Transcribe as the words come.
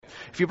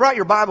you brought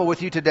your Bible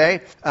with you today,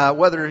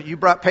 whether you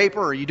brought paper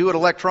or you do it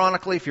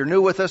electronically, if you're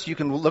new with us, you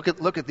can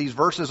look at these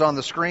verses on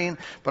the screen.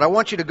 But I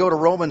want you to go to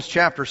Romans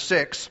chapter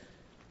 6.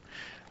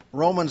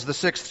 Romans, the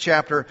 6th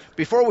chapter.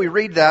 Before we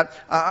read that,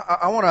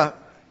 I want to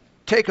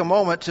take a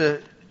moment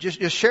to just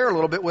share a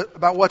little bit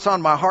about what's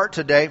on my heart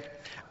today.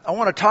 I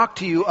want to talk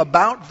to you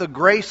about the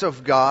grace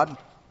of God.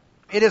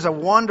 It is a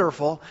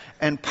wonderful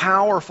and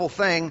powerful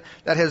thing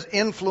that has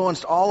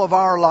influenced all of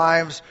our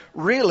lives.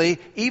 Really,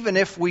 even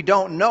if we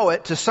don't know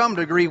it, to some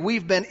degree,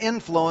 we've been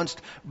influenced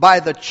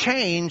by the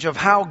change of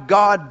how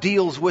God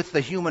deals with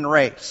the human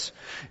race.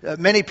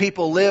 Many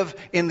people live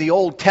in the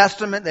Old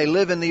Testament, they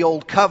live in the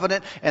Old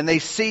Covenant, and they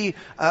see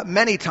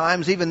many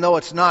times, even though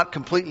it's not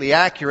completely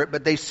accurate,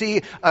 but they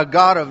see a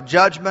God of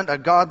judgment, a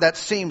God that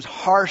seems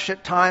harsh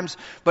at times.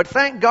 But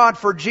thank God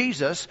for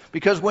Jesus,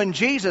 because when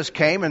Jesus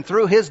came and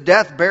through His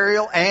death,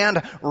 burial,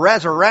 and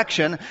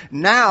resurrection,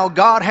 now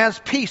God has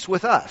peace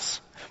with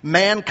us.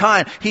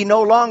 Mankind. He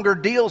no longer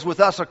deals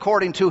with us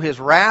according to His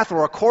wrath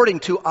or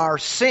according to our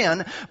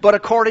sin, but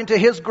according to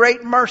His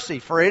great mercy.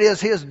 For it is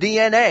His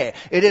DNA.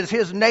 It is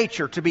His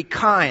nature to be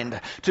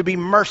kind, to be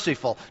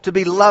merciful, to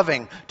be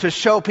loving, to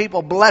show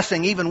people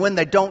blessing even when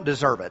they don't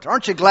deserve it.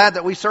 Aren't you glad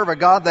that we serve a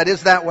God that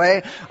is that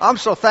way? I'm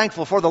so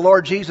thankful for the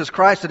Lord Jesus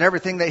Christ and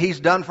everything that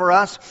He's done for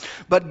us.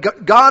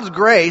 But God's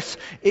grace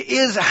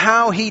is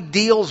how He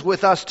deals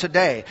with us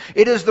today.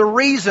 It is the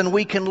reason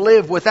we can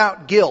live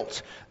without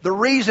guilt. The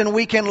reason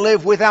we can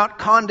live without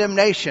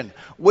condemnation,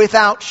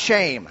 without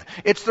shame.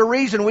 It's the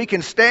reason we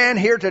can stand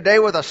here today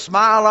with a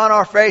smile on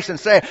our face and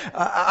say,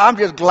 I'm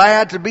just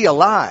glad to be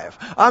alive.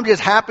 I'm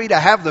just happy to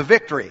have the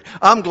victory.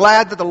 I'm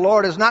glad that the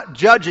Lord is not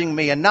judging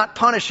me and not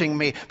punishing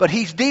me, but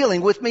He's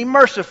dealing with me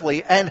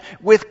mercifully and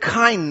with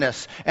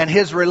kindness. And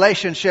His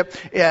relationship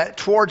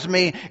towards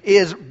me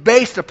is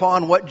based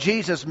upon what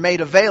Jesus made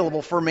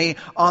available for me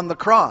on the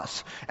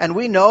cross. And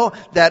we know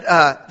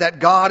that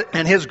God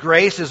and His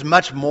grace is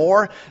much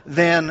more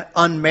than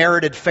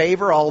unmerited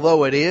favor,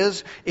 although it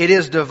is. It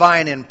is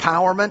divine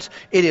empowerment.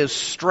 It is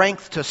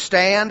strength to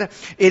stand.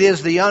 It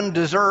is the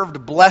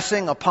undeserved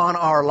blessing upon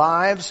our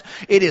lives.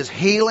 It is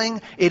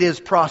healing. It is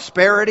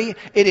prosperity.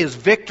 It is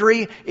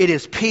victory. It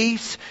is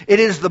peace. It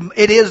is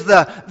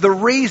the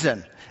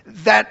reason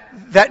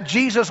that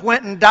Jesus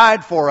went and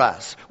died for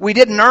us. We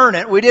didn't earn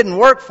it. We didn't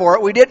work for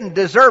it. We didn't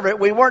deserve it.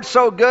 We weren't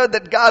so good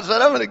that God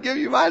said, I'm going to give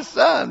you my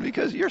son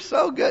because you're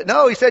so good.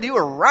 No, He said, you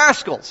were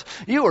rascals.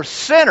 You were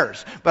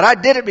sinners. But I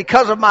did it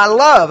because of my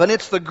love. And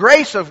it's the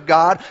grace of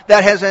God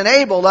that has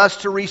enabled us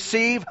to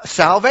receive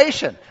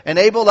salvation,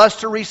 enabled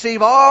us to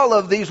receive all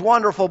of these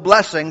wonderful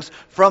blessings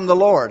from the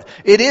Lord.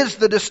 It is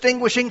the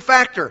distinguishing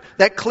factor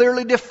that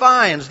clearly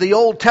defines the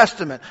Old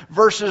Testament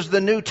versus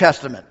the New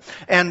Testament.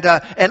 And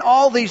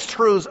all these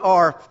truths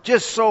are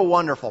just so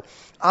wonderful.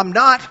 I'm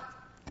not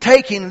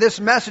taking this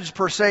message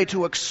per se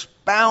to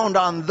expound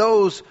on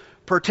those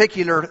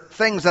particular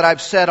things that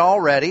I've said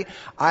already.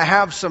 I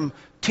have some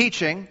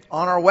teaching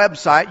on our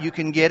website. You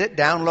can get it,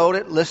 download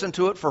it, listen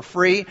to it for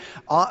free.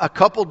 A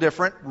couple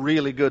different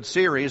really good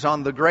series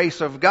on the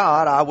grace of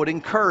God. I would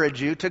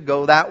encourage you to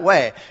go that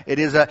way. It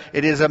is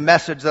a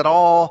message that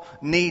all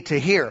need to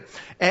hear.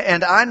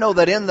 And I know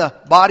that in the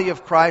body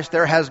of Christ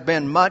there has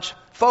been much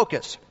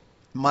focus,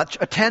 much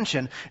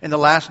attention in the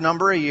last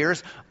number of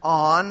years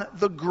on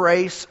the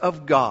grace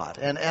of God.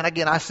 And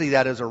again, I see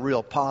that as a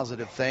real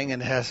positive thing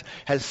and has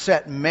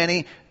set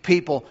many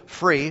people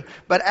free.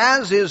 But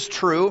as is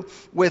true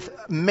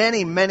with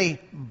many, many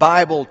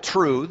Bible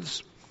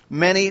truths,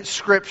 many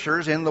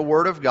scriptures in the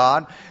Word of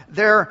God,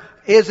 there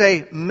is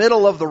a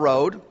middle of the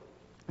road,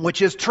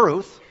 which is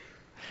truth.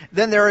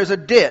 Then there is a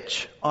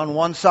ditch on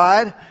one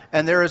side,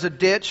 and there is a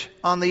ditch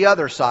on the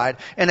other side.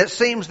 And it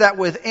seems that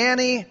with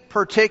any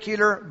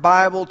particular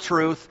Bible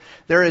truth,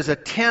 there is a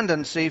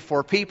tendency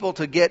for people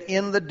to get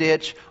in the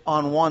ditch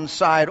on one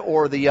side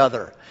or the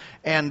other.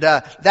 And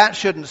that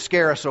shouldn't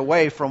scare us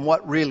away from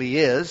what really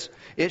is.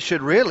 It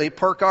should really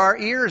perk our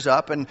ears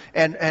up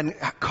and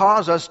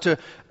cause us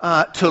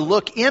to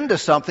look into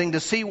something to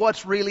see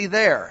what's really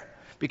there.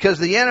 Because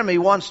the enemy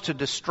wants to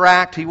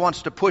distract, he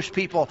wants to push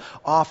people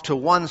off to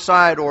one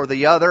side or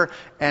the other,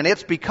 and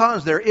it's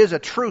because there is a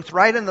truth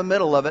right in the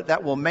middle of it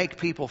that will make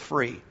people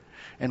free.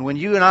 And when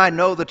you and I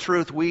know the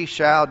truth, we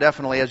shall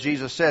definitely, as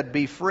Jesus said,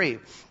 be free.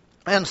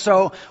 And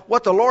so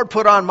what the Lord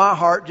put on my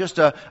heart just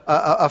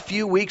a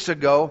few weeks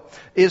ago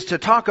is to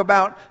talk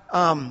about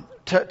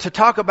to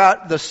talk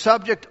about the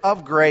subject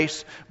of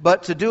grace,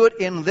 but to do it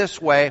in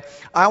this way.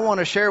 I want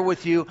to share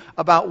with you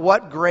about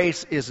what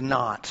grace is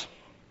not.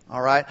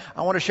 All right?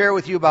 I want to share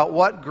with you about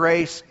what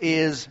grace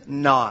is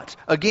not.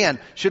 Again,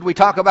 should we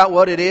talk about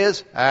what it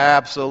is?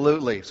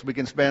 Absolutely. So we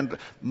can spend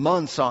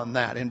months on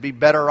that and be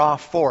better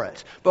off for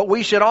it. But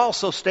we should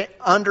also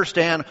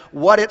understand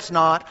what it's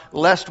not,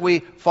 lest we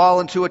fall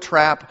into a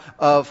trap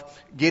of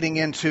getting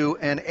into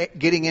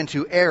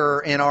error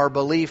in our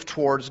belief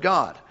towards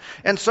God.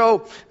 And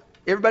so,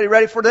 everybody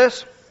ready for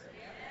this?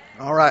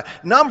 All right.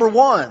 Number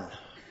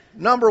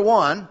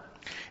one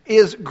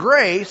is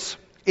grace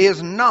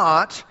is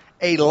not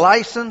a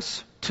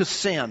license to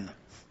sin.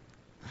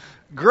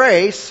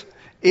 Grace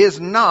is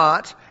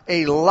not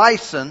a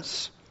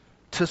license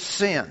to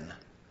sin.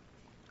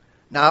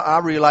 Now, I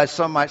realize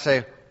some might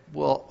say,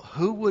 well,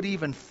 who would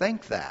even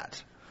think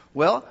that?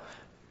 Well,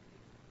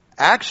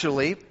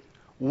 actually,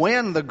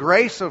 when the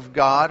grace of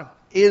God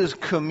is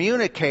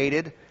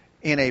communicated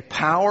in a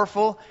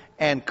powerful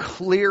and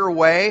clear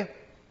way,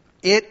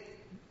 it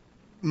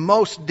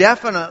most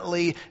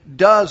definitely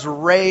does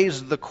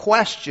raise the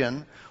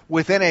question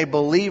within a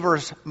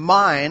believer's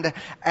mind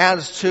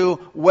as to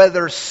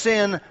whether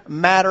sin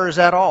matters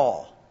at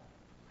all.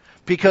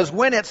 Because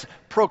when it's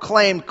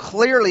proclaimed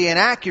clearly and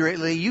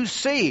accurately, you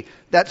see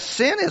that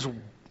sin is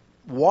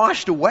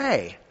washed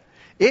away.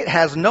 It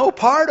has no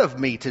part of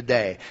me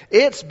today.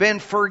 It's been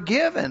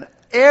forgiven.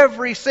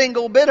 Every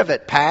single bit of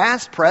it.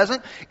 Past,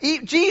 present.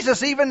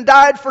 Jesus even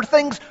died for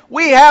things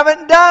we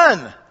haven't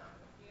done.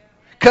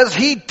 Because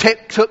He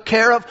took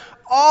care of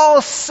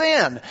all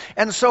sin.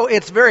 And so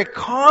it's very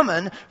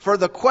common for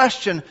the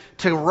question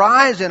to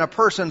rise in a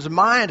person's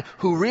mind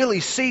who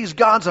really sees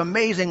God's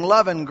amazing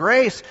love and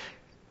grace.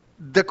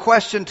 The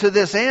question to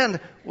this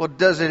end, well,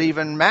 does it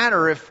even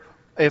matter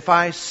if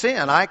I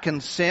sin? I can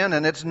sin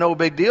and it's no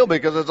big deal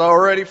because it's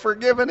already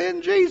forgiven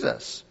in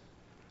Jesus.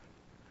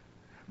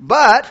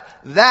 But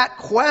that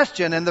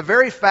question and the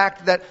very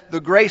fact that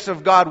the grace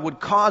of God would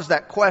cause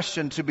that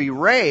question to be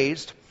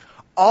raised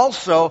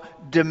also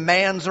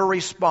demands a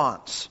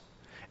response.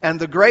 And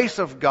the grace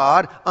of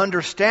God,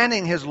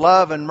 understanding His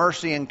love and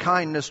mercy and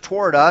kindness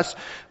toward us,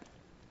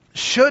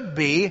 should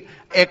be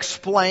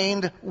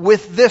explained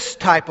with this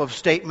type of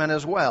statement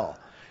as well.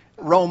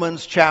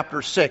 Romans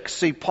chapter 6.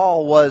 See,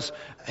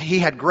 he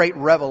had great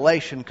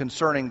revelation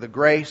concerning the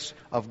grace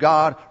of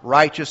God,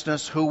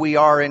 righteousness, who we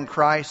are in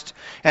Christ.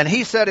 And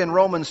he said in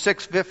Romans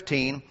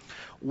 6:15,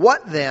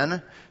 what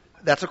then,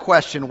 that's a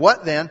question,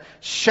 what then,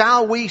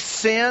 shall we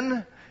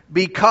sin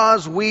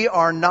because we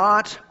are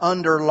not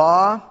under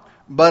law,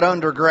 but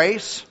under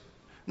grace?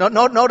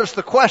 Notice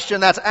the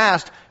question that's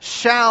asked,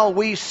 shall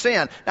we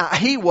sin? Now,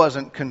 he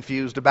wasn't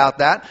confused about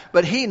that,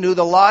 but he knew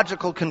the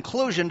logical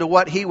conclusion to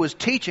what he was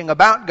teaching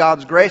about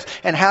God's grace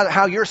and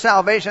how your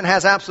salvation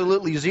has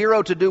absolutely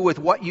zero to do with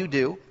what you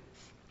do.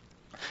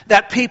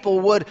 That people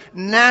would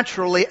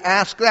naturally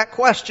ask that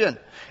question.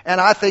 And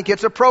I think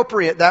it's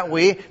appropriate that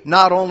we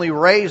not only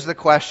raise the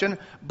question,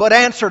 but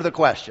answer the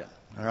question.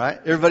 All right?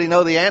 Everybody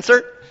know the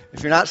answer?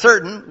 If you're not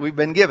certain, we've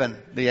been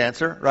given the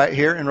answer right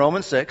here in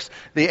Romans 6.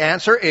 The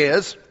answer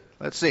is,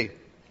 let's see,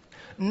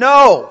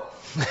 no.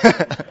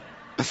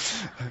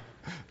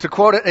 To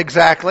quote it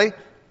exactly,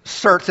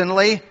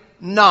 certainly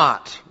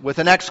not, with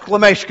an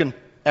exclamation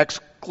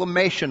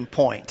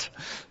point.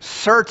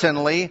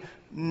 Certainly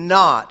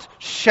not.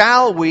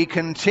 Shall we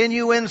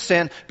continue in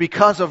sin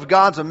because of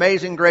God's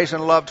amazing grace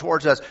and love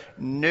towards us?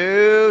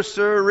 No,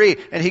 sirree.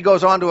 And he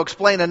goes on to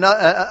explain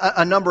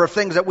a number of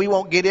things that we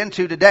won't get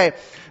into today.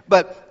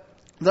 But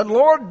the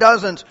Lord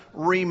doesn't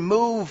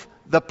remove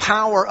the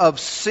power of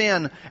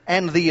sin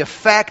and the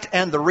effect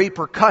and the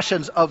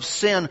repercussions of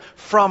sin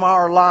from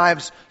our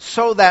lives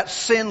so that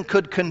sin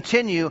could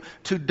continue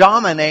to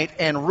dominate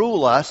and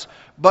rule us,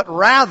 but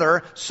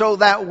rather so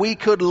that we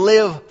could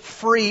live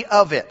free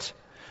of it.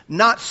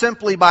 Not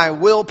simply by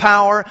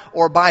willpower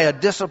or by a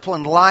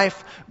disciplined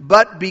life,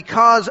 but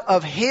because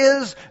of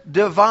His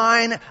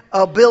divine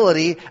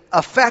ability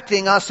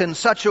affecting us in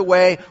such a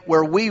way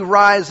where we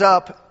rise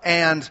up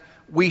and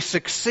we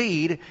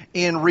succeed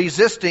in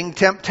resisting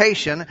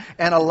temptation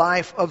and a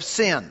life of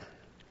sin.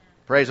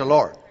 Praise the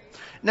Lord.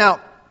 Now,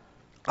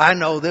 I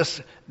know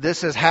this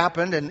has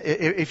happened, and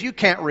if you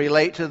can't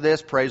relate to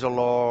this, praise the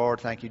Lord.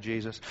 Thank you,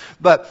 Jesus.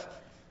 But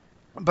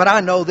I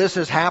know this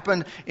has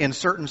happened in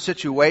certain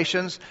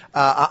situations.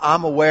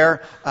 I'm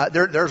aware,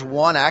 there's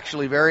one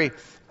actually very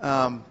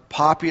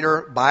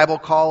popular Bible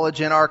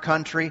college in our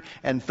country,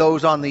 and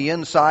those on the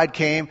inside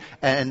came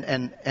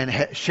and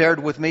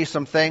shared with me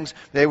some things.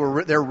 They're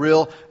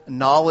real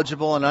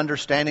knowledgeable and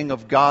understanding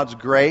of God's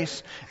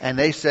grace, and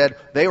they said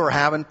they were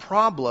having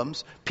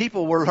problems.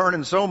 People were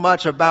learning so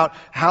much about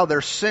how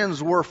their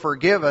sins were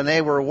forgiven,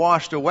 they were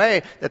washed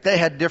away, that they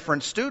had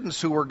different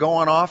students who were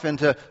going off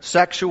into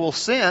sexual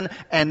sin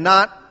and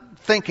not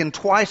thinking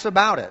twice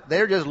about it.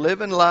 They're just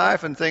living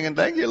life and thinking,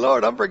 thank you,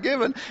 Lord, I'm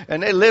forgiven.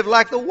 And they live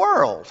like the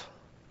world.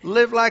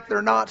 Live like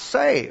they're not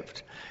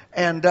saved.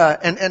 And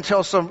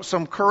until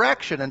some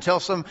correction, until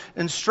some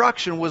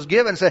instruction was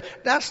given, say,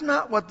 that's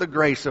not what the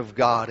grace of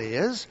God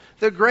is.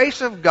 The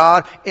grace of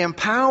God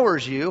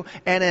empowers you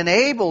and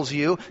enables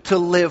you to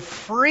live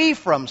free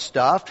from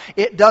stuff.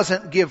 It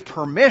doesn't give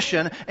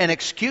permission, an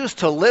excuse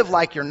to live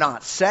like you're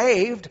not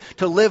saved,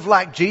 to live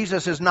like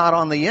Jesus is not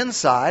on the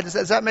inside.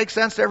 Does that make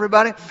sense to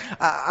everybody?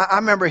 I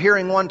remember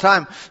hearing one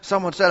time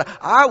someone said,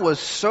 I was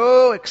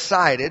so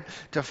excited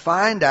to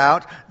find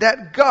out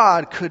that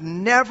God could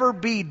never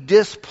be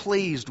displeased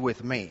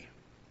with me.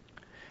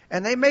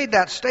 And they made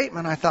that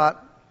statement. I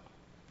thought,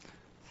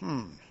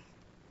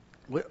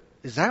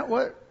 is that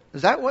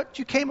what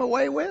you came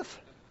away with?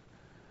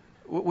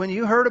 When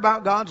you heard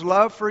about God's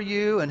love for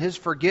you and His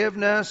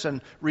forgiveness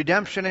and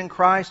redemption in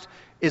Christ,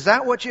 is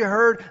that what you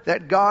heard?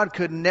 That God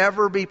could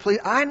never be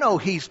pleased? I know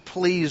He's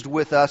pleased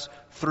with us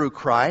through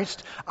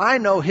Christ. I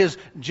know His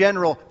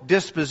general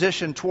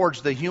disposition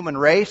towards the human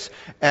race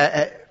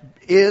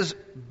is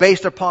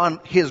based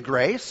upon His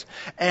grace.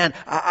 And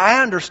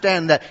I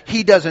understand that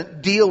He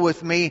doesn't deal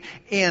with me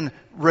in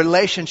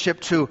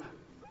relationship to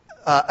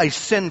a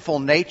sinful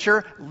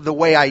nature the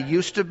way I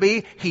used to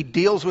be. He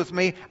deals with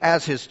me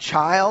as His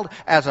child,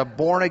 as a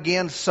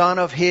born-again son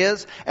of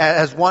His,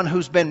 as one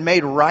who's been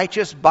made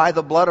righteous by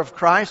the blood of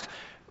Christ.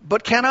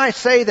 But can I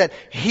say that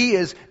He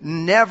is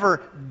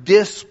never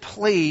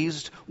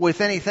displeased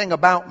with anything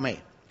about me?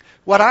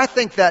 What I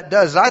think that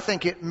does, I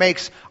think it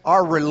makes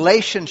our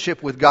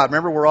relationship with God,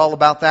 remember we're all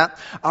about that?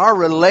 Our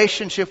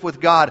relationship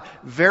with God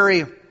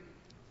very,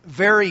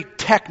 very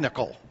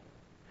technical.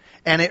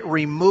 And it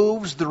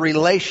removes the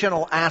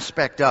relational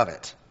aspect of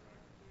it.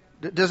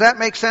 Does that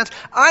make sense?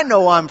 I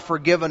know I'm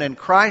forgiven in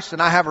Christ and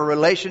I have a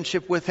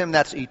relationship with Him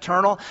that's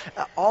eternal.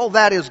 All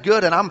that is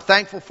good and I'm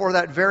thankful for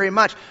that very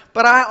much.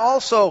 But I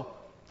also,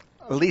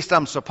 at least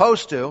I'm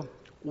supposed to,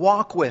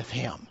 walk with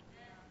Him.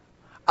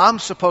 I'm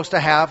supposed to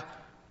have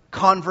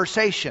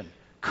conversation,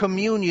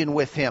 communion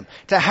with Him,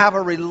 to have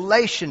a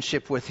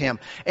relationship with Him.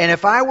 And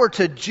if I were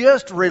to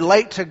just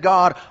relate to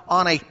God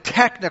on a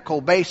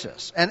technical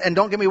basis, and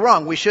don't get me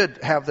wrong, we should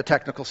have the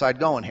technical side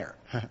going here,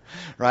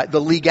 right?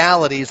 The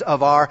legalities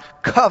of our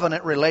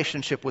covenant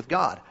relationship with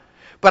God.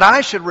 But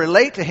I should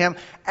relate to Him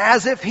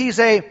as if He's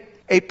a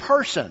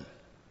person.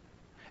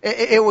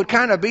 It would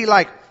kind of be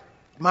like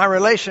my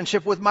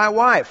relationship with my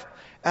wife.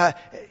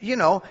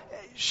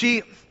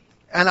 She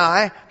and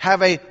I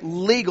have a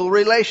legal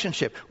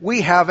relationship. We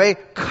have a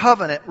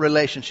covenant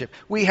relationship.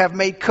 We have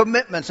made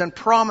commitments and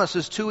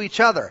promises to each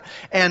other.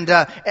 And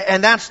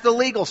that's the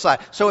legal side.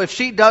 So if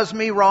she does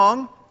me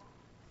wrong,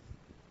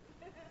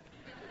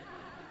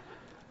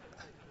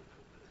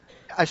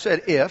 I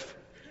said if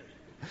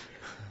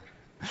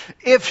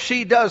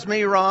she does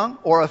me wrong,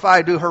 or if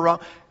I do her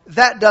wrong,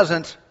 that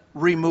doesn't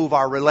remove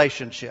our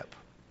relationship.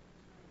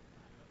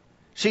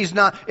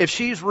 If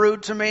she's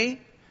rude to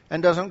me,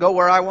 and doesn't go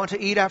where I want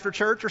to eat after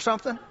church or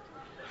something?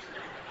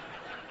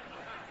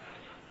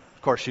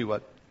 Of course she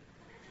would.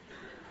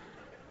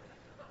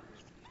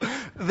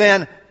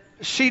 Then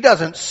she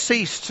doesn't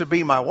cease to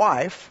be my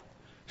wife.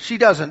 She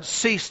doesn't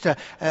cease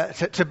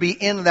to be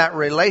in that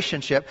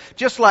relationship.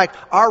 Just like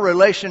our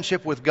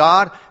relationship with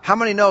God, how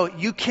many know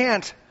you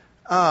can't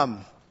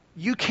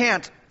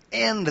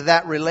end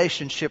that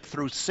relationship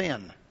through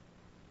sin?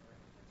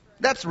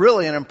 That's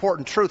really an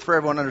important truth for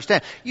everyone to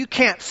understand. You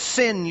can't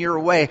sin your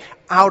way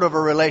out of a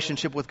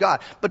relationship with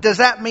God. But does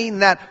that mean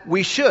that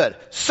we should?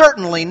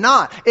 Certainly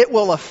not. It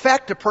will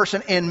affect a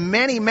person in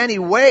many, many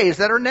ways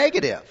that are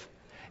negative.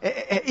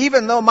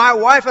 Even though my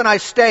wife and I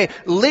stay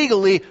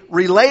legally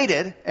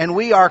related and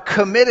we are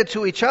committed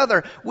to each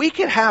other, we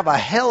can have a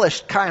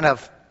hellish kind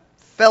of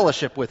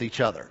fellowship with each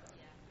other.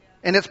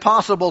 And it's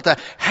possible to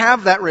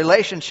have that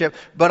relationship,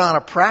 but on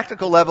a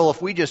practical level,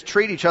 if we just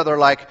treat each other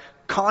like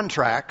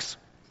contracts,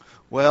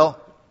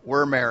 well,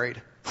 we're married.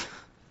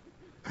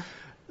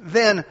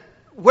 Then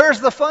where's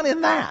the fun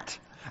in that?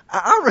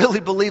 I really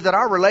believe that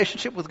our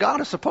relationship with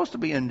God is supposed to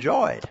be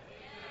enjoyed.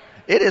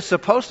 It is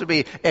supposed to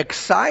be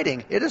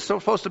exciting. It is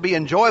supposed to be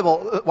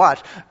enjoyable,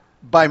 watch,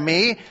 by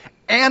me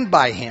and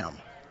by Him.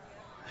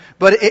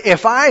 But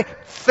if I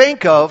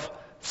think of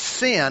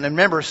sin, and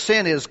remember,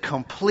 sin is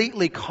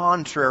completely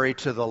contrary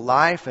to the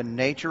life and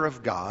nature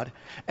of God,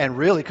 and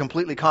really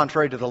completely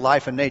contrary to the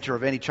life and nature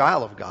of any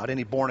child of God,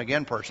 any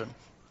born-again person.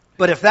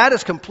 But if that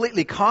is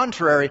completely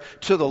contrary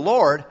to the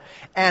Lord,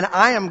 and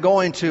I am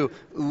going to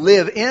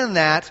live in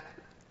that,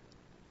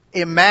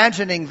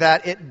 imagining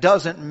that it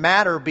doesn't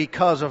matter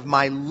because of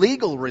my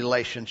legal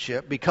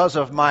relationship, because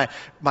of my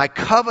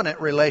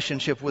covenant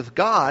relationship with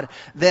God,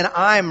 then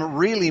I'm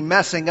really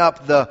messing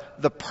up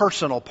the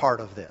personal part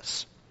of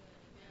this.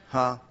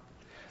 Huh?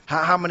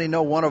 How many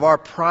know one of our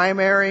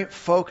primary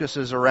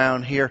focuses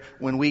around here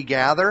when we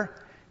gather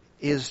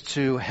is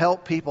to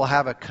help people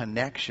have a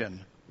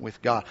connection with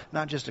God,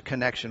 not just a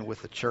connection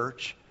with the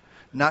church,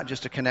 not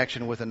just a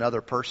connection with another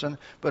person,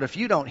 but if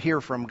you don't hear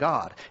from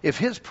God, if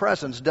His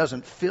presence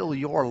doesn't fill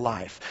your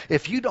life,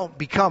 if you don't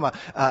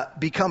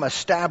become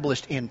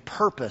established in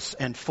purpose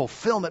and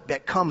fulfillment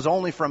that comes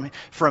only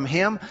from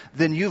Him,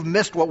 then you've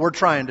missed what we're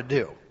trying to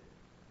do.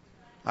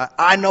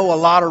 I know a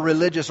lot of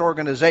religious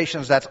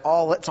organizations, that's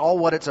all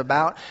what it's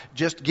about.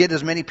 Just get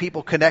as many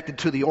people connected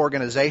to the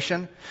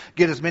organization,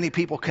 get as many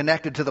people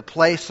connected to the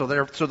place so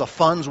the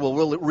funds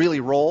will really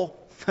roll.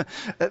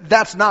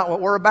 That's not what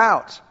we're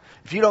about.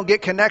 If you don't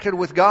get connected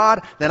with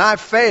God, then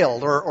I've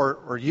failed,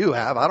 or you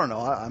have. I don't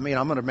know. I mean,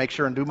 I'm going to make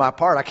sure and do my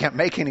part. I can't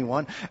make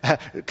anyone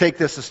take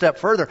this a step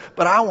further,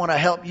 but I want to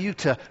help you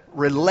to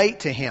relate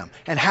to Him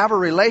and have a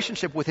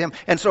relationship with Him.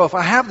 And so if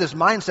I have this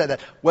mindset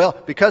that, well,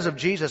 because of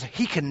Jesus,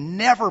 He can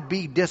never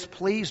be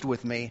displeased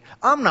with me,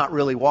 I'm not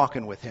really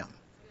walking with Him.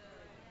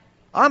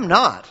 I'm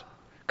not.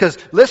 Because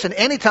listen,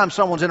 anytime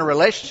someone's in a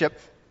relationship,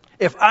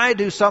 If I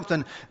do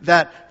something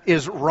that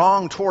is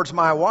wrong towards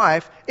my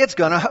wife, it's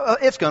going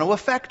to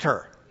affect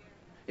her.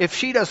 If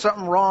she does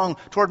something wrong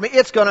toward me,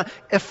 it's going to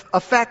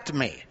affect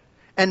me.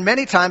 And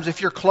many times,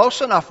 if you're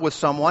close enough with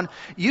someone,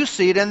 you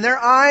see it in their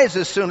eyes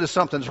as soon as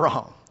something's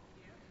wrong.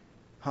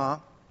 Huh?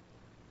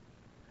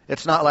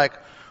 It's not like,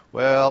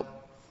 well,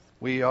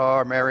 we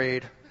are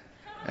married,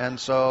 and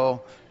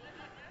so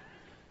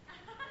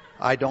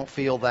I don't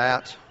feel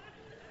that.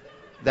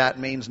 That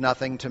means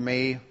nothing to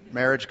me.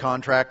 Marriage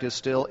contract is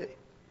still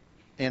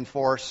in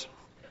force.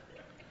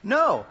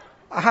 No.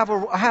 I have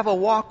a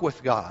walk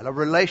with God, a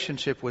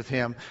relationship with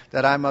Him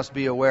that I must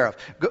be aware of.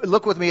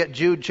 Look with me at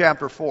Jude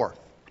chapter 4.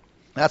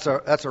 That's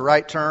a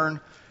right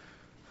turn.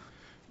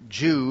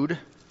 Jude.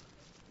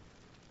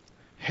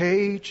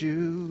 Hey,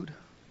 Jude.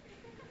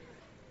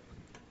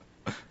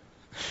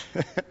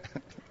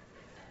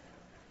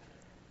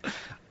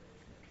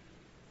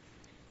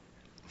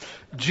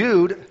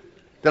 Jude.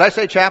 Did I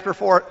say chapter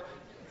 4?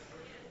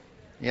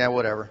 Yeah,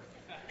 whatever.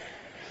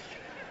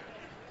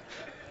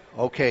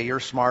 Okay,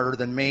 you're smarter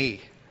than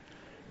me.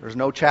 There's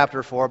no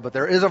chapter 4, but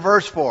there is a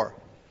verse 4.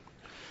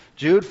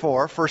 Jude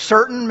 4, for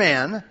certain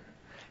men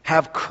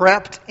have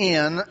crept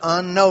in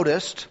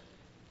unnoticed,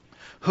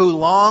 who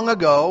long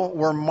ago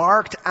were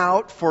marked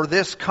out for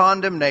this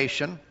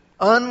condemnation,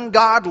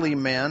 ungodly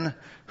men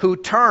who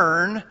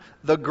turn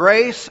the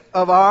grace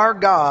of our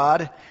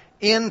God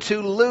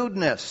into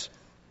lewdness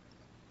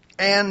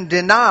and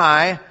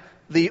deny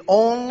the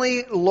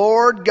only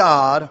Lord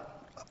God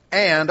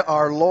and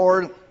our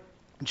Lord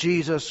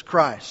Jesus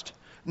Christ.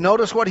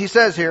 Notice what he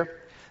says here,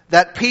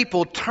 that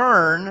people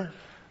turn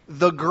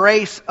the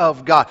grace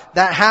of God.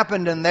 That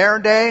happened in their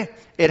day.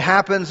 It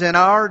happens in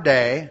our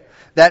day.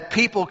 That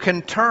people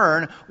can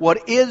turn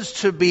what is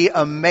to be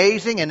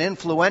amazing and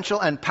influential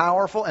and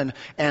powerful and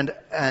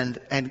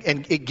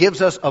it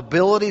gives us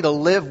ability to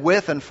live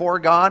with and for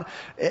God.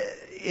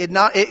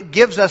 It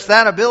gives us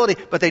that ability,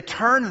 but they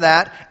turn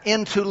that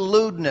into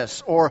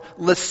lewdness or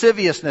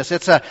lasciviousness.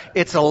 It's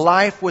a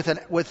life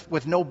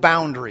with no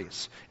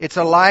boundaries. It's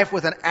a life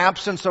with an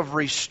absence of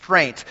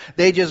restraint.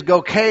 They just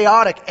go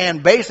chaotic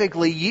and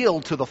basically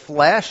yield to the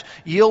flesh,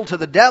 yield to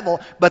the devil,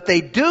 but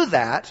they do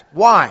that.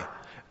 Why?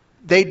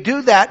 They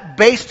do that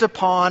based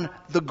upon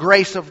the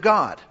grace of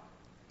God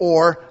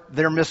or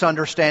their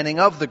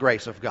misunderstanding of the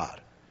grace of God.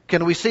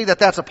 Can we see that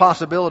that's a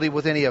possibility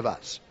with any of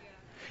us?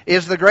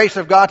 Is the grace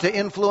of God to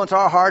influence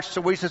our hearts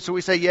so we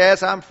say,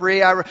 yes, I'm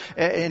free.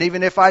 And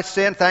even if I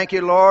sin, thank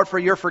you, Lord, for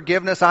your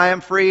forgiveness. I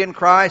am free in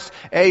Christ.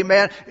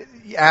 Amen.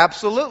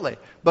 Absolutely.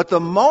 But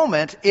the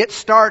moment it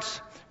starts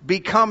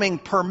becoming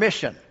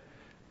permission,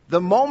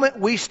 the moment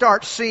we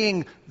start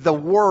seeing the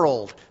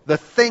world, the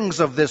things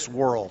of this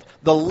world,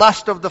 the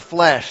lust of the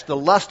flesh, the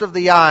lust of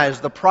the eyes,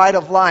 the pride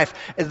of life,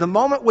 the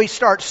moment we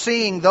start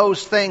seeing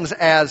those things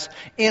as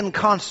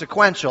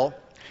inconsequential,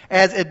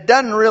 as it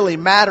doesn't really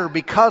matter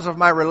because of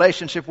my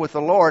relationship with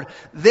the Lord,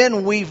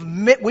 then we've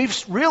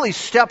really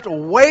stepped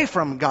away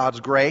from God's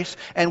grace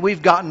and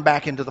we've gotten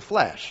back into the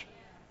flesh.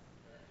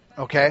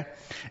 Okay?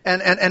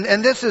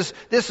 And this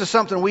is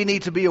something we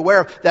need to be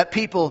aware of, that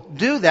people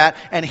do that,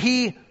 and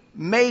he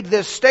made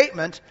this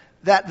statement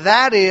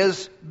that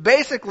is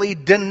basically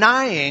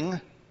denying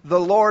the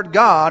Lord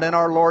God and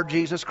our Lord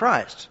Jesus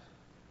Christ.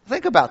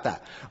 Think about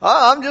that.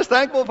 Oh, I'm just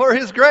thankful for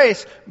His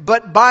grace,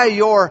 but by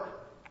your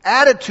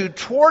attitude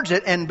towards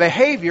it and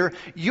behavior,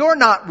 you're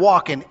not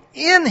walking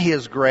in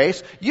His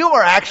grace. You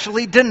are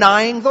actually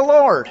denying the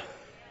Lord.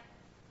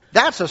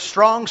 That's a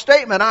strong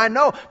statement, I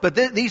know, but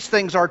these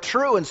things are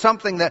true and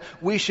something that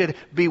we should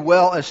be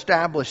well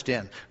established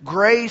in.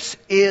 Grace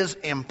is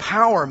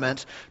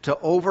empowerment to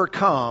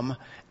overcome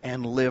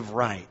and live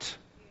right.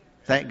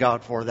 Thank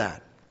God for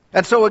that.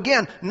 And so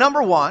again,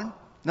 number one,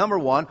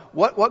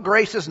 what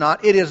grace is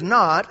not? It is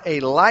not a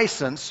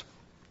license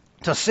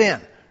to sin.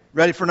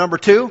 Ready for number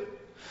two?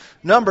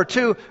 Number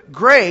two,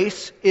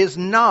 grace is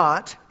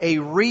not a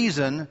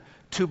reason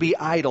to be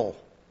idle.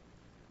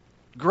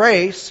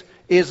 Grace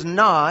is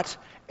not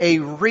a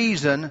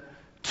reason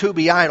to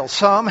be idle.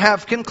 Some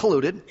have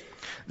concluded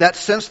that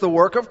since the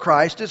work of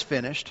Christ is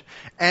finished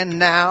and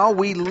now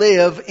we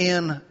live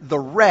in the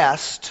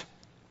rest,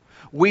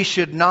 we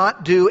should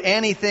not do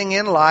anything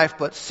in life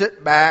but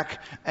sit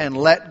back and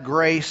let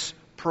grace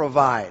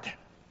provide.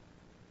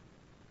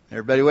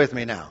 Everybody with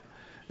me now?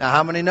 Now,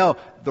 how many know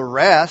the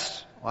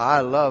rest? Well,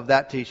 I love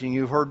that teaching.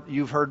 You've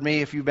heard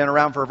me, if you've been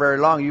around for very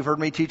long, you've heard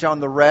me teach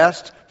on the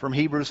rest from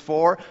Hebrews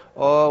 4.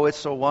 Oh, it's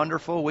so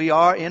wonderful. We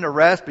are in a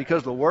rest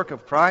because the work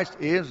of Christ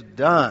is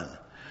done.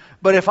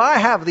 But if I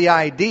have the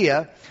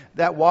idea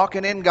that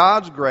walking in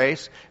God's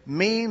grace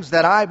means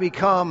that I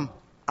become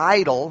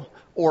idle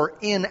or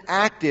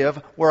inactive,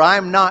 where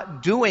I'm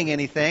not doing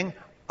anything,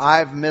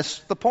 I've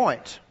missed the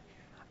point.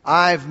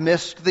 I've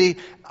missed the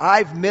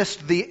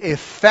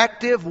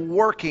effective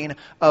working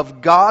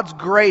of God's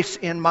grace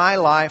in my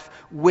life,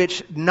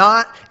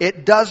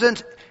 it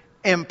doesn't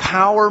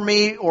empower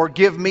me or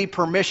give me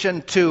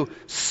permission to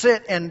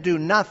sit and do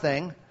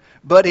nothing,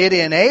 but it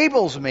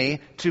enables me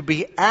to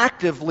be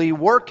actively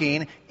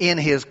working in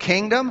His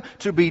kingdom,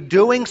 to be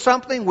doing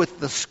something with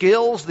the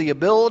skills, the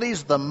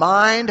abilities, the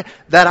mind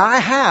that I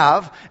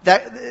have,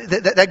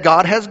 that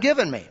God has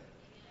given me.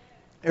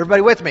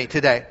 Everybody with me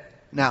today?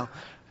 Now,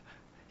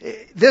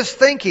 this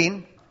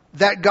thinking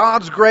that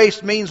God's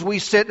grace means we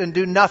sit and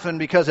do nothing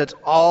because it's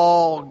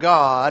all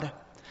God,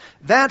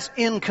 that's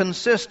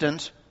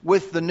inconsistent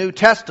with the New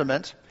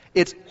Testament.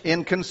 It's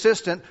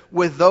inconsistent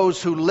with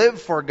those who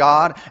live for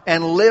God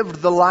and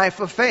lived the life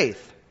of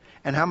faith.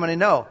 And how many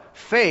know?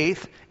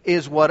 Faith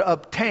is what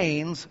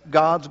obtains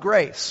God's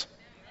grace.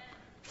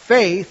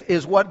 Faith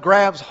is what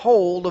grabs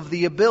hold of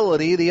the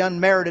ability, the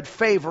unmerited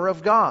favor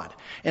of God.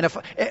 And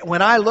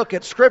when I look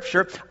at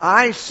Scripture,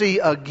 I see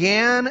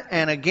again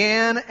and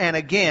again and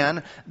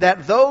again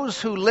that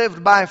those who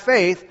lived by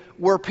faith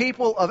were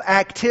people of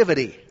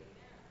activity.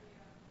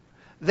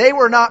 They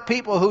were not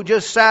people who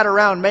just sat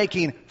around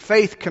making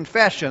faith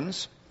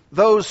confessions,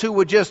 those who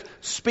would just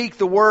speak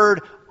the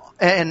word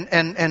and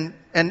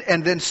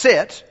then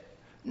sit.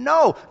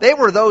 No, they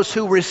were those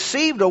who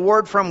received a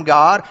word from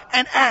God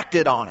and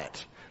acted on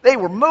it. They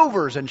were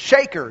movers and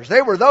shakers.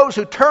 They were those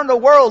who turned the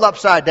world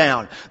upside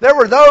down. There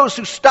were those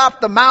who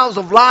stopped the mouths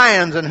of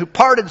lions and who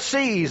parted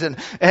seas and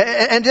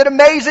did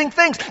amazing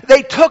things.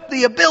 They took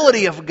the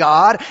ability of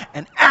God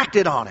and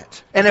acted on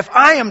it. And if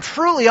I am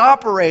truly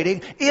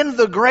operating in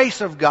the grace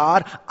of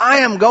God, I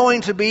am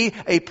going to be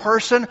a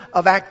person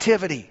of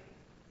activity.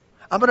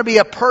 I'm going to be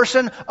a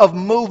person of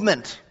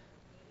movement.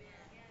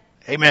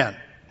 Amen.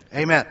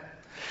 Amen.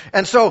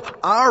 And so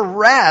our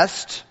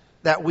rest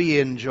that we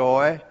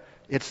enjoy,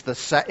 it's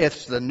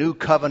the new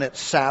covenant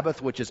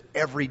Sabbath, which is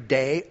every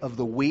day of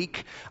the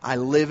week. I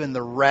live in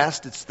the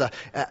rest. It's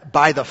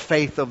by the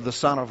faith of the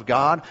Son of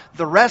God.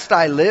 The rest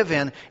I live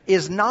in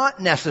is not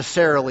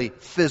necessarily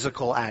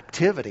physical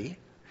activity.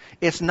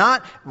 It's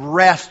not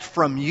rest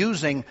from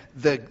using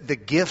the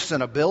gifts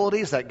and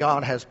abilities that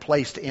God has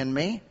placed in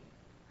me.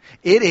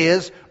 It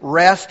is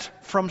rest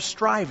from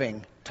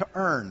striving to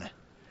earn.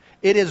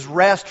 It is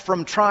rest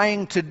from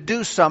trying to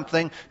do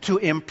something to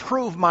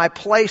improve my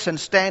place and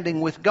standing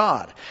with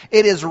God.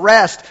 It is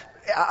rest.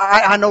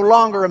 I no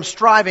longer am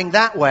striving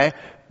that way,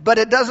 but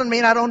it doesn't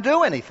mean I don't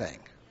do anything.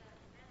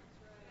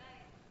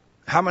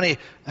 How many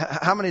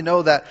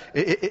know that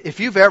if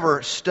you've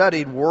ever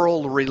studied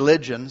world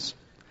religions,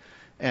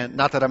 and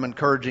not that I'm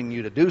encouraging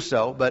you to do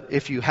so, but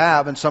if you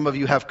have, and some of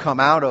you have come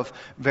out of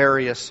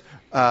various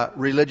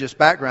religious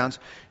backgrounds,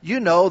 you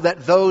know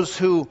that those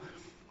who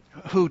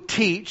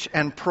teach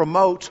and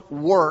promote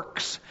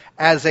works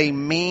as a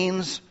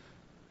means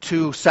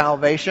to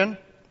salvation,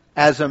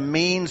 as a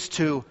means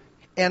to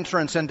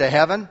entrance into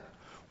heaven,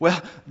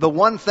 well, the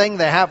one thing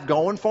they have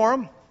going for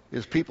them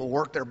is people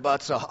work their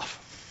butts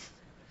off.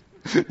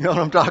 You know what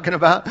I'm talking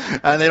about?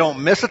 And they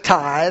don't miss a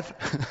tithe.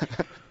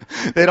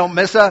 They don't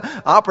miss an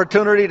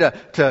opportunity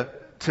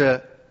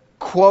to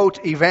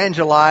quote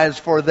evangelize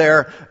for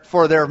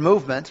their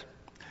movement.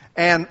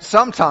 And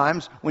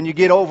sometimes, when you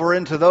get over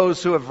into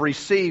those who have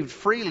received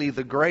freely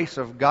the grace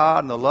of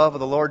God and the love of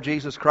the Lord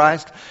Jesus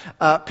Christ,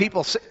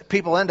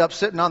 people end up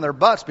sitting on their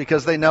butts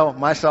because they know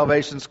my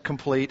salvation's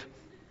complete.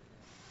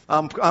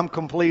 I'm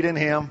complete in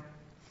Him.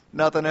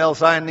 Nothing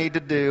else I need to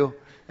do.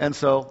 And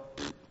so,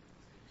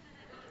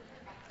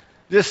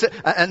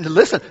 and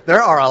listen,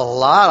 there are a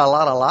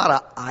lot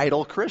of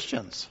idle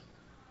Christians.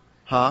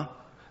 Huh?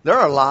 There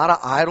are a lot of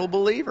idle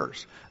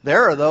believers.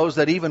 There are those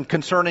that even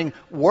concerning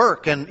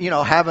work and,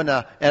 having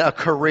a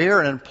career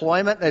and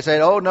employment, they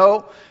say, oh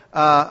no,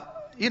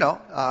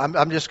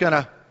 I'm just going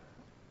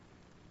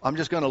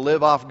to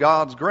live off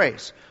God's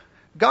grace.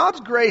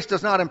 God's grace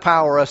does not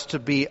empower us to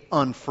be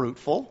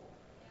unfruitful.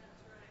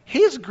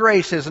 His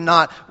grace is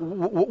not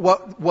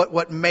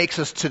what makes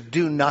us to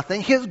do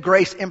nothing. His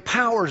grace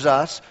empowers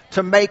us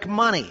to make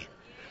money,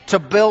 to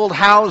build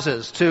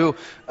houses, to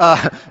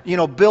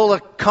build a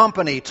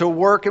company, to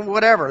work and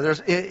whatever.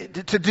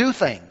 To do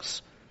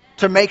things,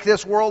 to make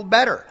this world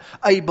better.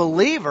 A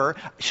believer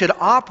should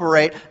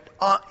operate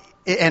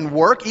and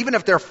work, even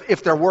if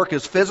their work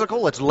is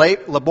physical, it's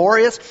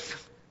laborious.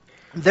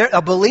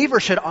 A believer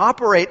should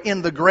operate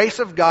in the grace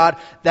of God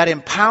that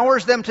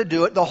empowers them to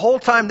do it. The whole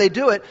time they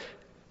do it,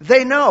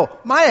 they know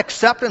my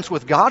acceptance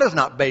with God is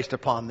not based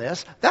upon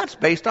this. That's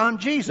based on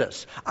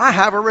Jesus. I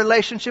have a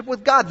relationship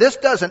with God. This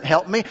doesn't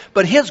help me,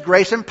 but His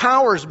grace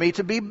empowers me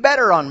to be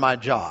better on my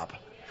job.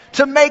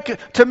 To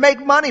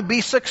make money,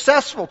 be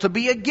successful, to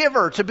be a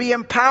giver, to be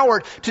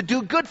empowered, to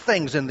do good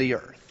things in the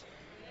earth.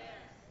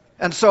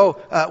 And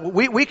so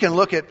we can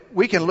look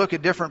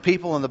at different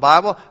people in the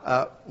Bible.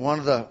 One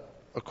of the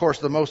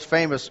most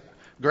famous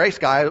grace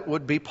guy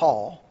would be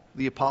Paul,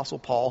 the Apostle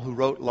Paul, who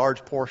wrote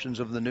large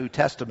portions of the New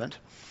Testament.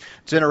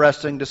 It's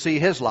interesting to see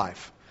his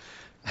life.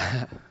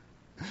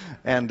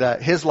 And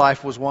his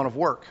life was one of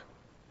work.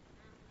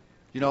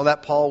 You know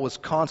that Paul was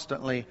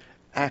constantly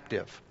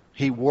active.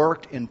 He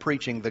worked in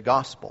preaching the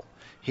gospel.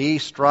 He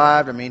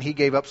strived. I mean, he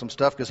gave up some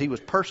stuff because he was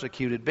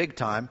persecuted big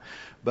time.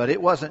 But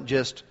it wasn't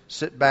just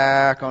sit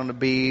back on the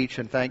beach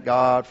and thank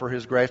God for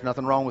His grace.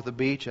 Nothing wrong with the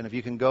beach. And if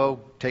you can go,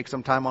 take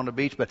some time on the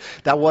beach. But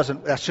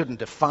that shouldn't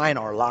define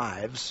our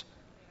lives.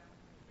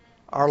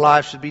 Our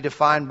lives should be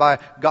defined by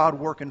God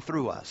working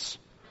through us.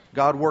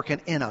 God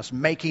working in us,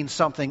 making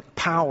something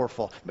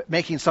powerful,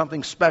 making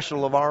something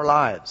special of our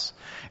lives.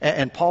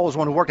 And Paul was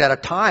one who worked. At a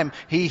time,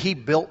 he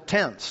built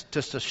tents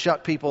just to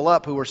shut people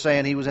up who were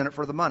saying he was in it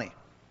for the money.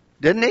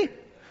 Didn't he?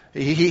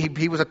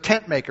 He was a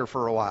tent maker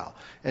for a while.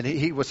 And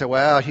he would say,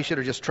 well, he should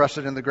have just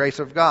trusted in the grace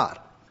of God.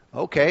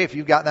 Okay, if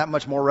you've got that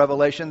much more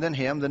revelation than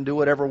him, then do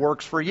whatever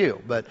works for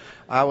you. But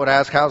I would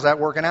ask, how's that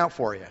working out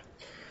for you?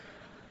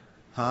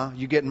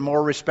 You getting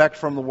more respect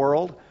from the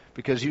world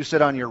because you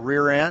sit on your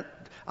rear end?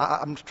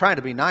 I'm trying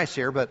to be nice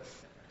here, but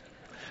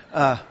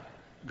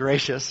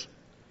gracious.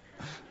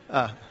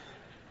 But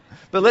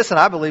listen,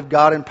 I believe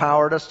God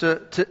empowered us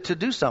to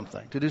do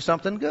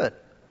something good.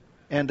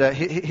 And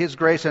His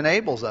grace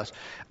enables us.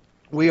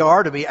 We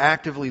are to be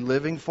actively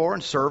living for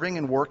and serving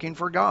and working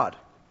for God.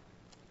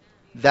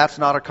 That's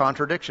not a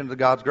contradiction to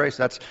God's grace.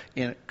 That's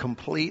in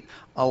complete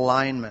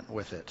alignment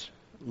with it.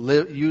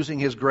 Using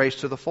His grace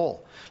to the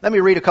full. Let me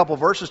read a couple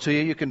verses to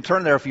you. You can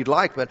turn there if you'd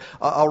like, but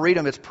I'll read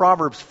them. It's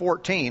Proverbs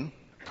 14.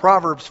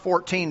 Proverbs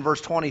 14,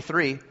 verse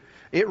 23.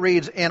 It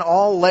reads, "In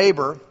all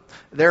labor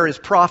there is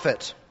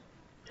profit,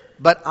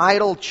 but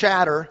idle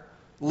chatter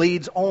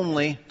leads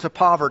only to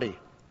poverty."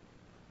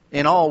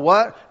 In all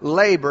what?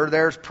 Labor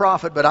there's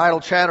profit, but idle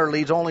chatter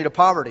leads only to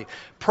poverty.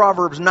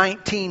 Proverbs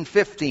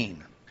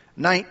 19:15.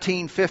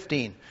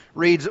 19:15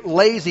 reads,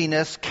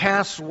 "Laziness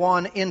casts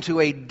one into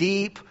a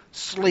deep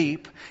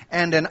sleep,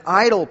 and an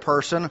idle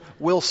person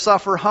will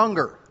suffer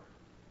hunger."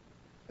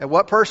 And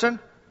what person?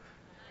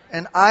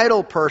 An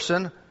idle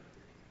person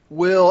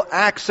will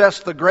access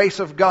the grace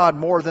of God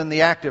more than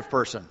the active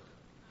person.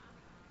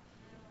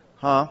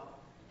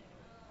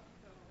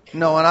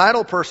 No, an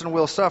idle person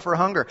will suffer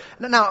hunger.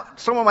 Now,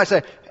 someone might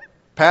say,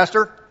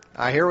 Pastor,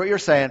 I hear what you're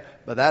saying,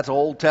 but that's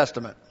Old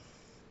Testament.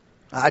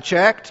 I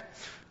checked,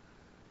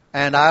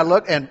 and I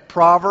looked, and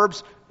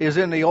Proverbs is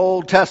in the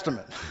Old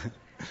Testament.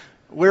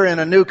 We're in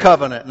a new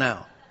covenant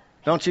now.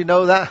 Don't you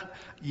know that?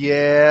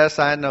 Yes,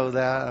 I know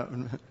that.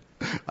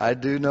 I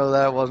do know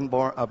that. I wasn't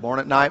born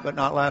at night, but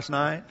not last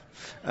night.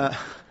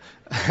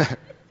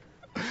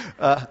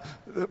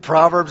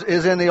 Proverbs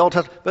is in the Old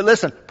Testament. But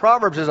listen,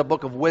 Proverbs is a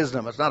book of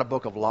wisdom. It's not a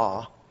book of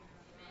law.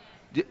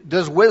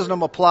 Does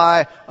wisdom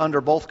apply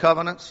under both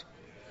covenants?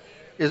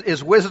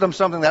 Is wisdom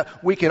something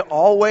that we can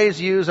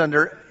always use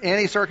under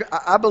any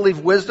circumstance? I believe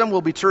wisdom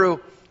will be true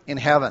in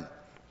heaven.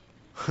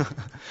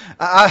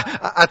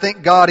 I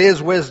think God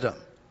is wisdom.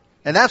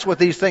 And that's what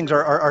these things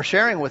are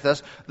sharing with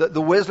us,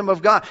 the wisdom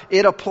of God.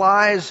 It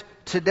applies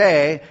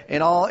today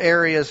in all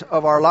areas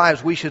of our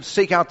lives. We should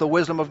seek out the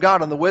wisdom of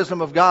God, and the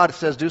wisdom of God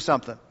says do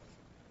something.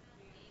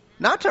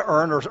 Not to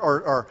earn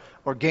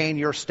or gain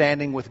your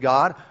standing with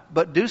God,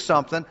 but do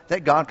something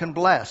that God can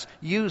bless.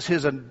 Use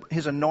His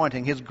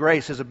anointing, His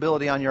grace, His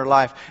ability on your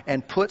life,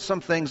 and put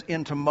some things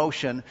into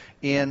motion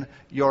in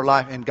your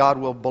life, and God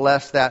will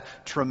bless that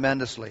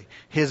tremendously.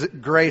 His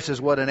grace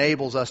is what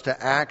enables us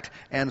to act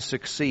and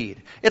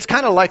succeed. It's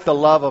kind of like the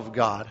love of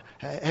God.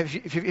 Have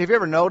you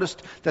ever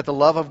noticed that the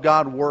love of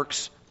God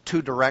works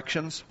two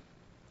directions?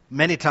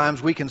 Many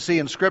times we can see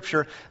in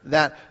Scripture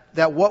that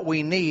what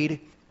we need,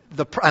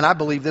 and I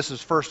believe this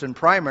is first and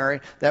primary,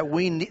 that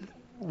we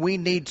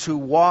need to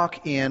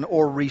walk in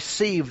or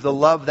receive the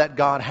love that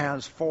God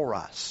has for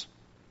us.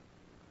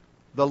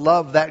 The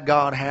love that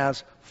God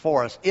has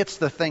for us. It's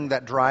the thing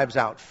that drives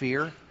out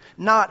fear.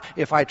 Not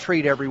if I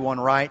treat everyone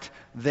right,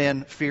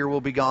 then fear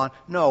will be gone.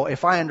 No,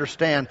 if I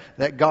understand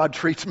that God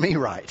treats me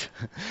right,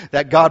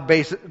 that God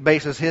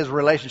bases His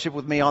relationship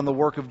with me on the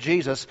work of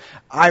Jesus,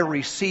 I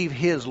receive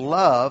His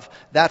love.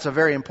 That's a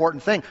very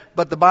important thing.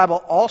 But the Bible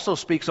also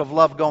speaks of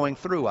love going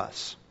through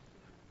us,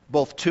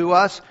 both to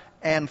us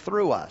and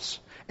through us.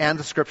 And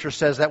the Scripture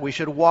says that we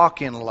should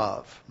walk in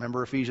love.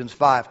 Remember Ephesians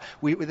 5.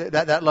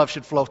 That love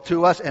should flow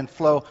to us and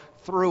flow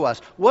through us.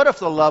 What if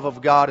the love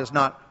of God is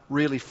not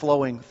really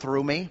flowing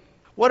through me?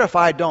 What if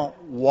I don't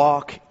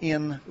walk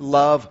in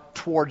love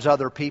towards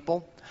other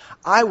people?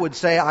 I would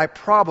say I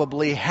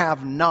probably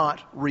have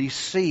not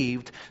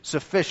received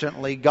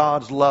sufficiently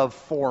God's love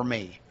for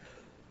me.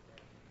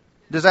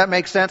 Does that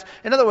make sense?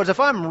 In other words, if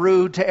I'm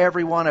rude to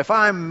everyone, if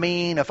I'm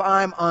mean, if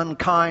I'm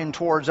unkind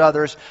towards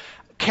others,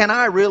 can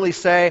I really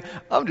say,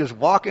 I'm just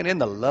walking in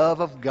the love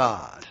of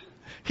God?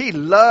 He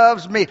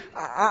loves me.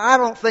 I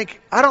don't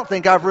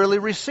think I've really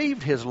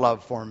received His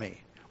love for me.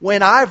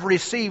 When I've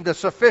received a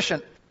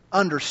sufficient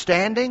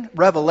understanding,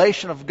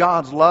 revelation of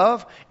God's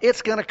love,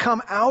 it's going to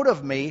come out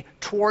of me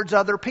towards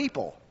other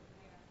people.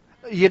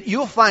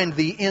 You'll find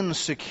the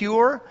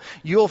insecure.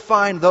 You'll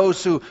find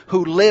those who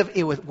live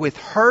with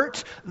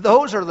hurt.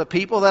 Those are the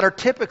people that are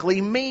typically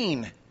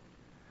mean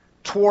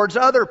towards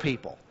other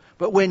people.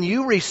 But when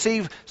you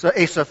receive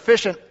a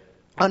sufficient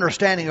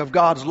understanding of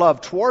God's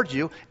love towards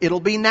you, it'll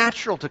be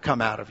natural to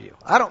come out of you.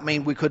 I don't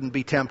mean we couldn't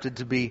be tempted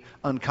to be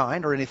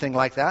unkind or anything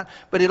like that,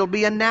 but it'll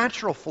be a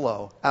natural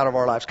flow out of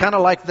our lives. Kind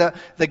of like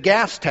the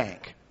gas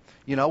tank.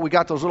 You know, we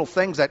got those little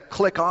things that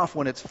click off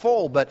when it's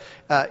full, but,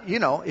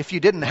 if you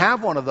didn't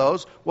have one of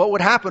those, what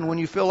would happen when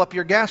you fill up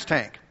your gas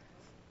tank?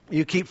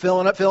 You keep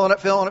filling it,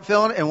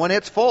 and when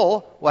it's full,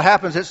 what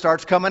happens? It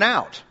starts coming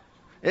out.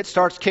 It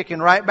starts kicking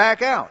right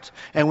back out.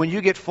 And when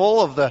you get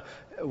full of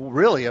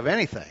of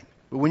anything,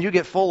 when you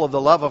get full of the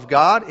love of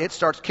God, it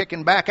starts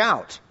kicking back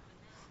out.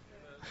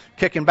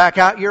 Kicking back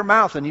out your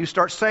mouth, and you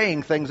start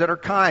saying things that are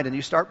kind, and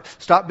you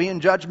stop being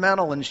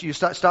judgmental, and you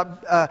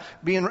stop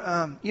being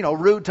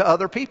rude to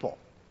other people.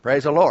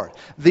 Praise the Lord.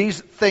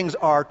 These things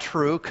are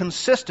true,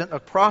 consistent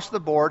across the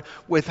board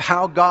with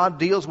how God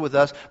deals with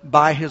us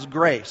by His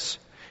grace.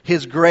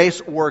 His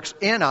grace works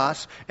in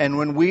us, and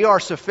when we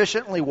are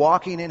sufficiently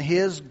walking in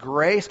His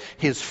grace,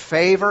 His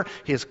favor,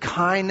 His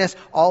kindness,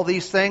 all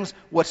these things,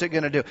 what's it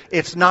going to do?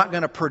 It's not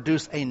going to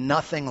produce a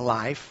nothing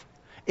life.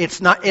 It's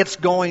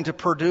going to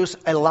produce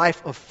a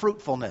life of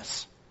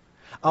fruitfulness.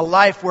 A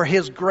life where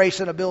His grace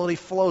and ability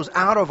flows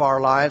out of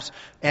our lives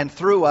and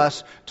through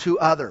us to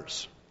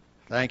others.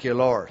 Thank you,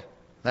 Lord.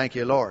 Thank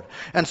you, Lord.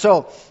 And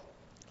so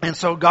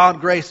God's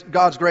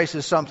grace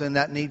is something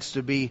that needs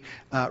to be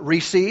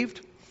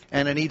received,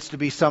 and it needs to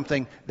be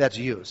something that's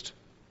used.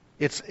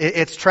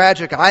 It's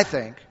tragic, I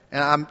think,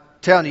 and I'm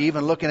telling you,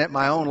 even looking at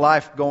my own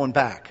life going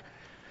back,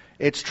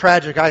 it's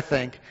tragic, I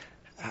think,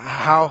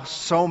 how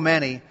so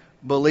many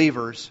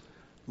believers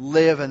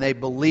live and they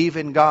believe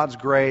in God's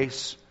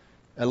grace,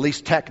 at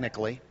least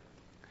technically.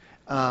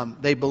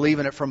 They believe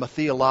in it from a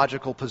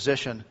theological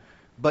position,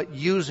 but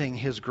using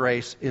His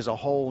grace is a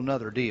whole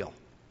nother deal.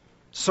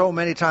 So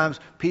many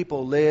times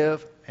people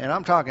live, and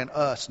I'm talking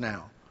us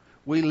now,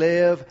 we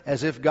live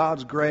as if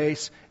God's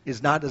grace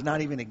does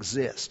not even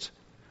exist.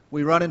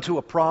 We run into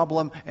a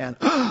problem and,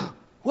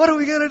 what are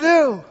we going to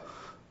do?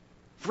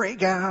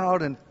 Freak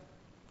out and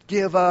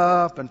give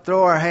up and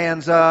throw our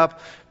hands up.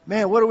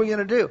 Man, what are we going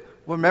to do?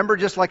 Well, remember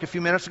just like a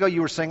few minutes ago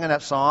you were singing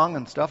that song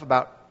and stuff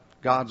about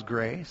God's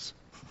grace?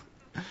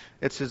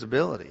 It's His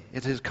ability.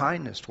 It's His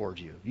kindness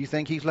towards you. You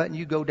think He's letting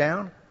you go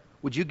down?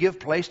 Would you give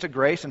place to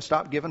grace and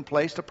stop giving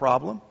place to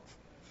problem?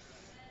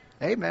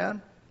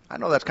 Amen. I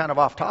know that's kind of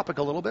off topic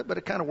a little bit, but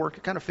it kind of works.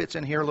 It kind of fits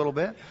in here a little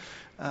bit.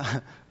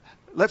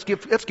 Let's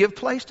give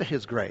place to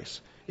His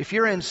grace. If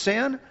you're in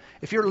sin,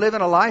 if you're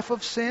living a life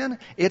of sin,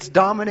 it's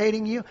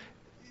dominating you.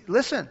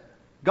 Listen,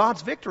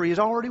 God's victory is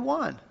already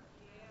won.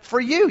 For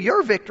you,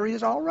 your victory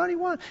is already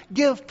won.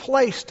 Give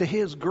place to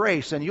His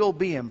grace, and you'll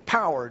be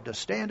empowered to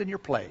stand in your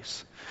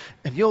place.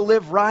 And you'll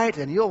live right,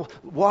 and you'll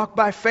walk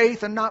by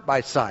faith and not by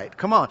sight.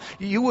 Come on.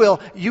 You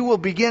will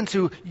begin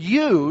to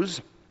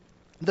use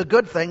the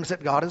good things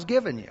that God has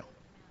given you.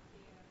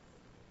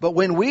 But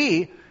when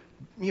we,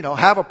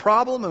 have a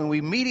problem and we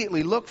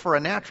immediately look for a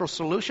natural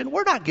solution,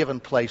 we're not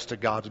giving place to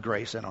God's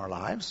grace in our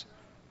lives.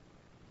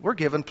 We're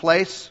giving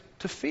place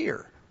to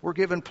fear. We're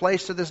giving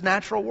place to this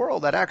natural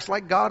world that acts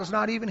like God is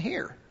not even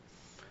here.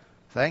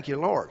 Thank you,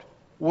 Lord.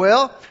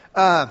 Well,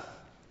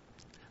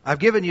 I've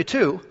given you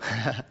two.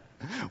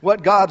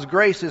 What God's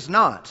grace is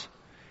not.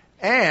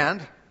 And,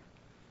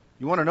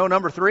 you want to know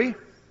number 3?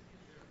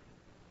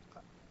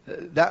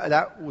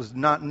 That was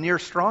not near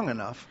strong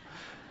enough.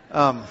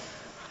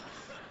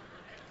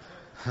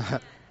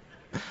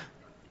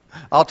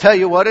 I'll tell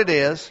you what it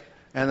is,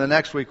 and the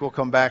next week we'll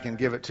come back and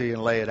give it to you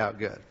and lay it out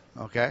good.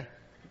 Okay?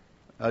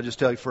 I'll just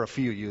tell you for a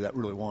few of you that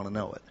really want to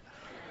know it.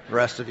 The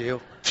rest of you,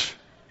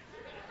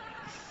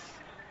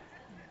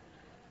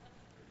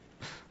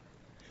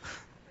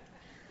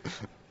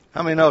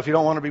 how many know if you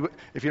don't want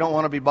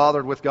to be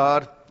bothered with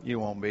God, you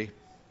won't be.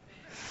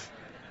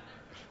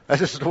 That's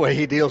just the way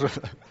He deals with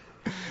it.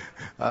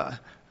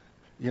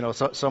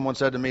 Someone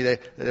said to me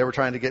they were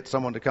trying to get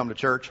someone to come to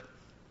church,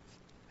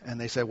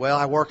 and they said, "Well,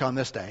 I work on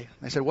this day."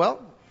 They said,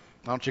 "Well,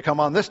 why don't you come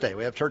on this day?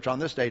 We have church on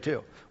this day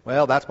too."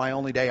 "Well, that's my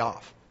only day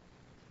off."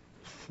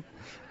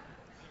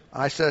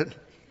 I said,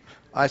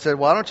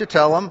 "Why don't you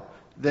tell them?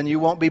 Then you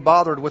won't be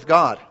bothered with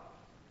God,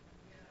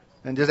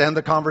 and just end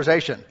the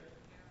conversation."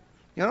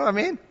 You know what I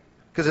mean?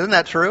 Because isn't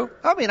that true?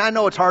 I mean, I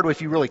know it's hard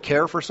if you really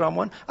care for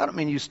someone. I don't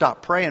mean you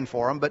stop praying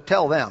for them, but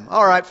tell them,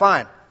 "All right,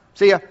 fine.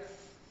 See ya.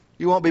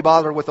 You won't be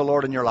bothered with the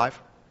Lord in your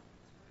life."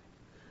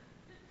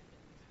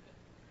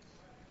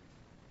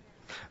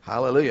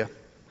 Hallelujah.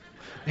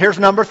 Here's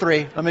number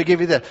 3. Let me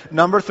give you this.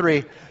 Number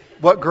 3,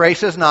 what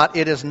grace is not,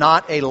 it is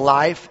not a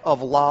life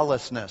of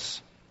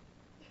lawlessness.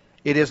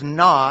 It is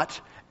not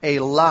a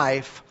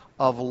life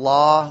of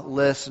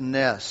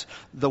lawlessness.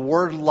 The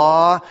word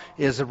law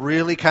is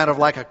really kind of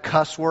like a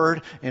cuss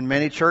word in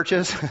many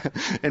churches,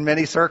 in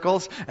many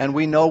circles, and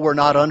we know we're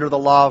not under the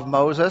law of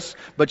Moses.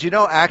 But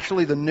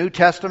actually the New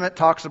Testament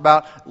talks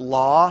about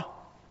law.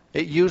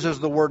 It uses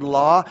the word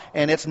law,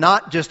 and it's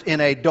not just in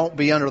a don't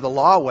be under the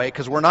law way,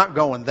 because we're not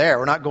going there.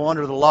 We're not going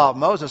under the law of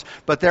Moses.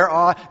 But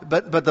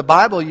the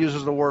Bible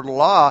uses the word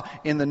law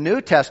in the New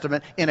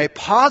Testament in a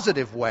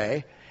positive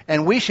way,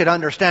 And we should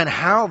understand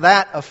how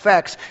that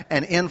affects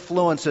and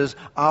influences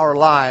our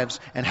lives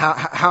and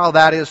how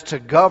that is to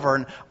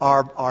govern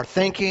our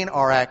thinking,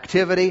 our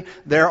activity.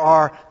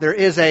 There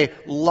is a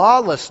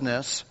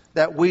lawlessness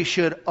that we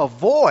should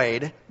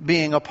avoid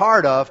being a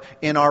part of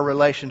in our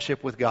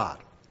relationship with God.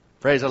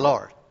 Praise the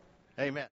Lord. Amen.